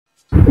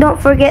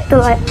Don't forget to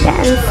like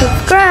and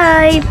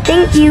subscribe.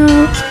 Thank you.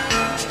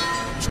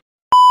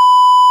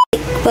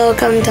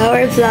 Welcome to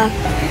our vlog.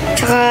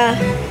 Tsaka,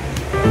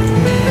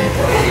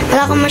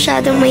 wala akong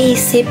masyadong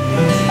maisip.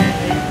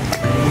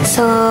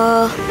 So,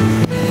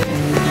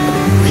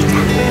 wait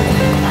lang.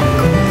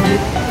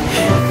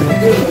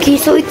 Okay,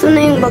 so ito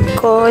na yung bag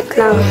ko. Wait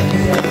lang.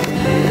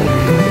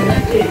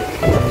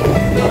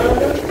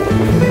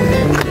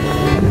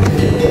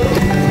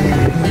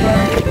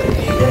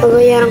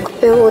 Babayaran ko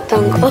pa yung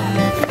utang ko.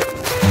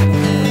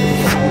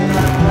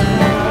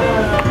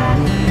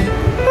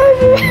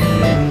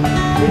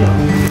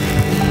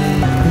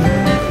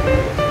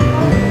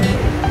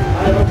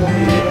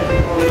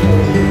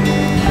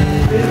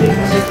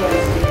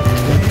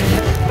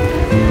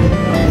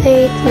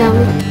 Wait lang.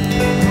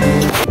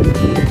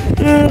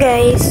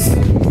 Guys.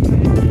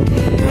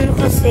 Ano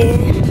kasi?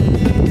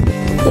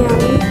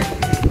 Yan.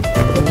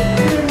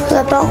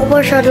 Wala pa ako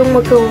masyadong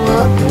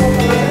magawa.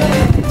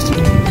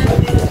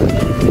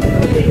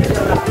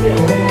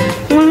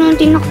 Wala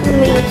din ako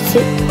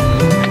umiisip.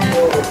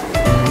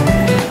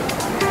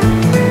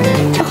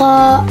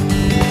 Tsaka,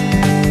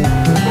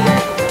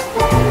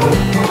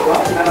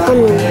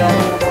 ano?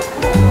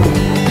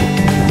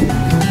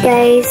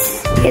 Guys,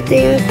 ito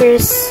yung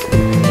first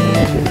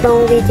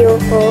long video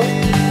ko.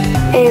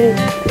 And,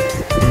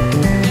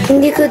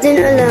 hindi ko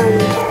din alam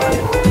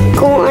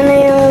kung ano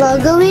yung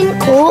gagawin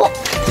ko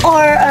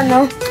or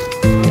ano.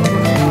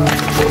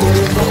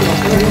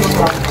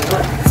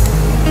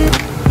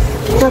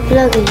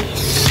 Napla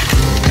guys.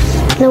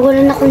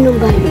 Nawalan ako ng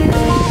bali.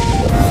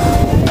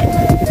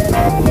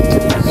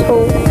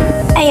 So,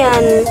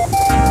 ayan.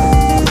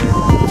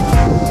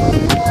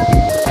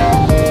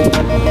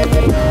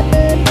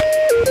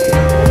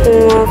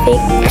 Yung mga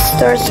fake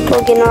stars ko,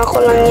 ginawa ko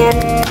lang yan.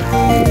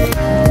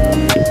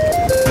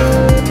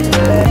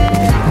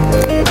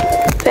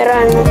 Pero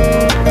ano,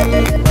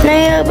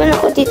 nahihirapan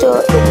ako dito.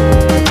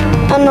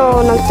 Ano,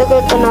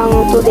 nagtagal pa ng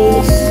 2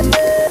 days.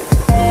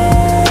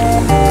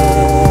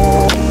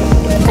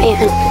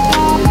 Ayan.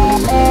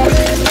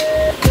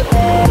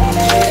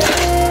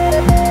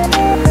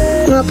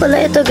 Nga pala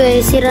ito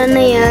guys, sira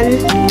na yan.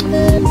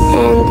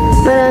 And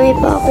marami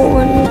pa akong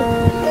ano.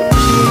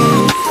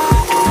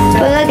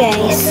 Wala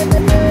guys,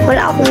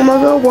 wala akong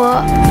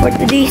magawa for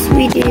today's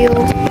video.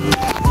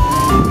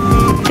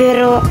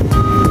 Pero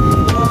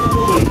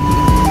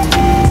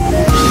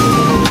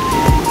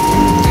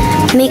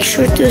make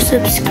sure to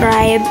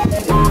subscribe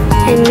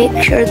and make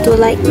sure to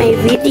like my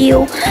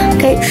video.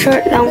 Kahit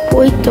short lang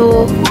po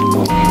ito,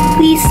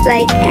 please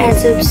like and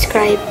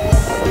subscribe.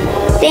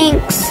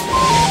 Thanks!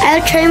 I'll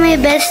try my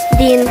best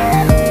din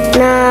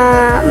na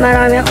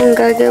marami akong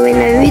gagawin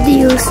na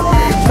videos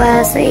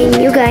para sa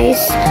inyo guys.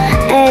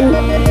 And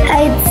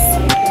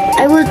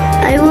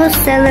I will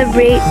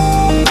celebrate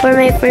for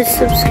my first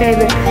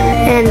subscriber.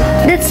 And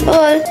that's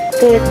all.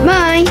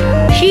 Goodbye.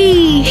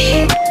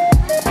 Sheesh.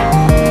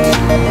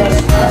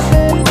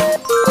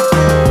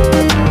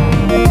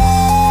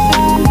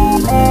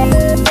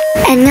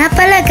 And nga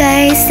pala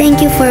guys,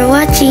 thank you for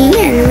watching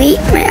and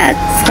wait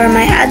for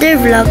my other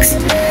vlogs.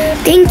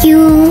 Thank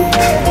you.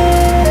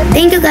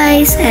 Thank you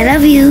guys. I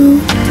love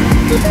you.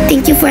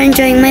 Thank you for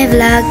enjoying my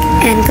vlog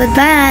and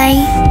goodbye.